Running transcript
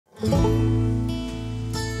Tammy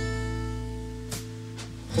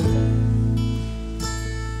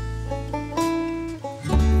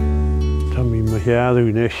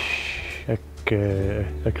Mahiadu Nish, a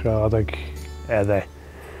Kradag Edda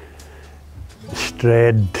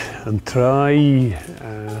Stred and Thie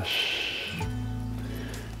as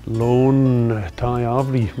Lhoan Thie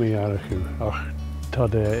Obbree Miarachu, och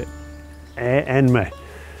Tade Enme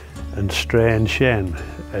and Strain Shen,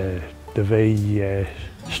 the way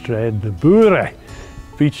Stred the Bure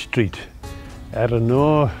Beach Street.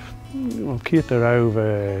 No, well, Kita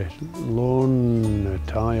over Lhoan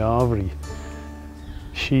Thie Obbree.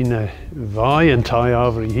 Sheena Thie and Thie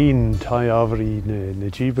Obbree, Heen Thie Obbree na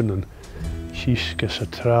Jibanan. She's gus a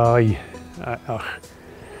try.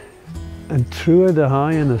 And through the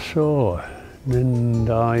high and the saw, then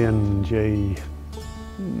Diane J.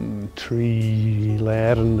 3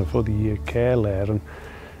 leren voor die care leren.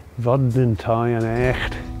 Wat den Thie en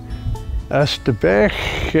echt. Als de berg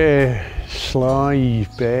sly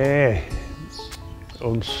bij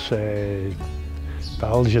ons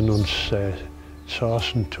Belgian ons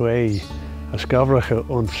Sassen 2, als gavrige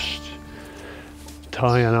ons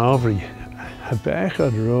Thie en Obbree. Hij berg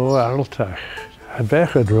het ro altach. Hij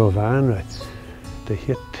berg het ro van de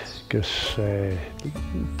hit gus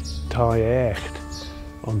Thie echt.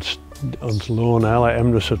 Ons Lhoan alle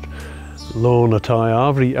emrys het Lhoan a Thie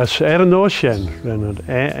Obbree. As no shen, ren het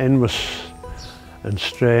enmus en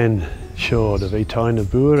strain show de we Thie na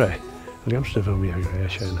Bure. Liamste van mij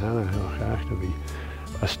shen hanna nog achter wie.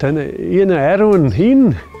 As ten in erwen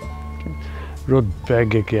heen rud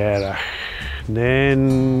begge gerach.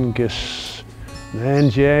 Nen gus nen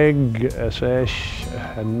jag as esh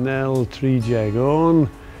nel 3 jag on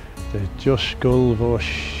de just gul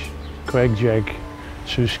vosh queg jag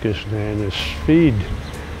suskus nen is feed.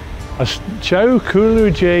 As chow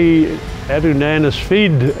kulu jay edu nen is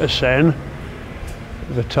feed sen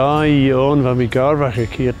the Thie on van mi garvach a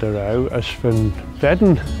kiert rau as van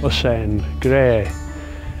bedden sen grey.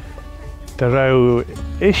 De rau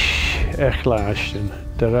ish echlaasjen,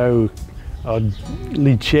 de rau ad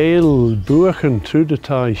licheel buchen through the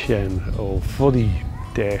Thie shen of foddy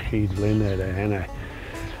dechid linne de henne.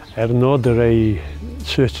 No de rei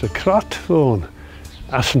soort of krat van.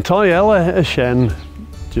 As een Thie elle shen,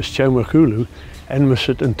 just chowmakulu, en we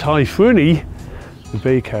zit een Thie funny, the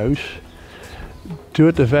bakehouse.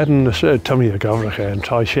 Doet de wedden, Tommy de Gavrige en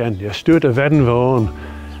Thie shen, yes, doet de wedden van.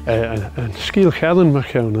 En skiel gelden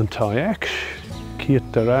mag gaan een Thie X. Kiet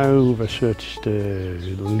de rauw, we soort de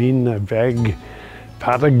line bag,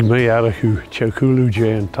 paddig mee ergu, chokulu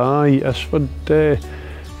jay en Thie, as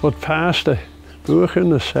wat paaste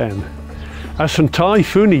buchen zijn. As een Thie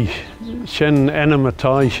funny, shen enema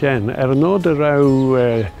Thie shen, no de rauw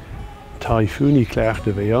Thie funny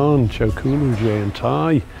klaagde we aan, chokulu jay en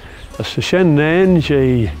Thie. As de shen nen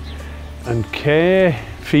jay en ke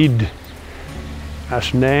feed.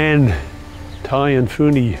 As nen Thie en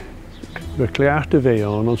funny we klaagden we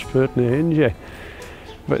aan ons Purt na Hinshey.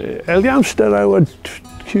 Maar Eliams daar oude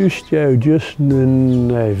kust jou just een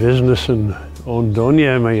business en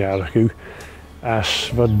ondonje maar jaargu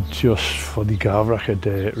as wat just voor die gavrige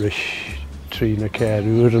de rish trina keer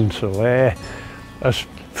uren zo as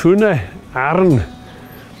funne arn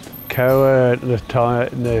kouwe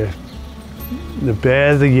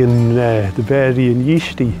de bedien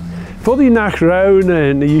jisti. Voor die nacht ruine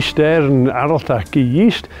en de jisteren arreltak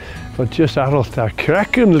giest. Wat just arreltak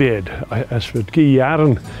kraken leed, als we het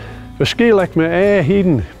jaren. We skielek me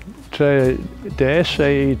heen, de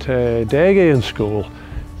essay te dege in school.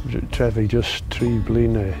 We just 3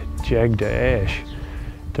 bline jag de ash.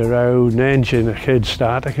 De rauw nenge in a kid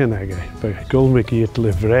statig en ege. Bij gulmik het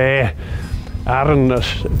livrei. Arren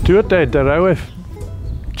as doet de rauwe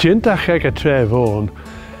gintach ege 2 woon.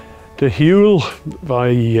 De hiel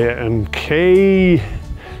bij een kei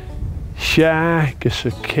sha gus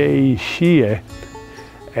een kei shie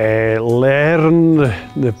leren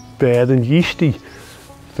de bedden jisti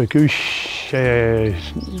vergus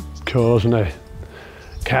kozen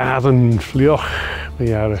kaden vlioch met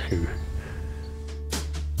jaren.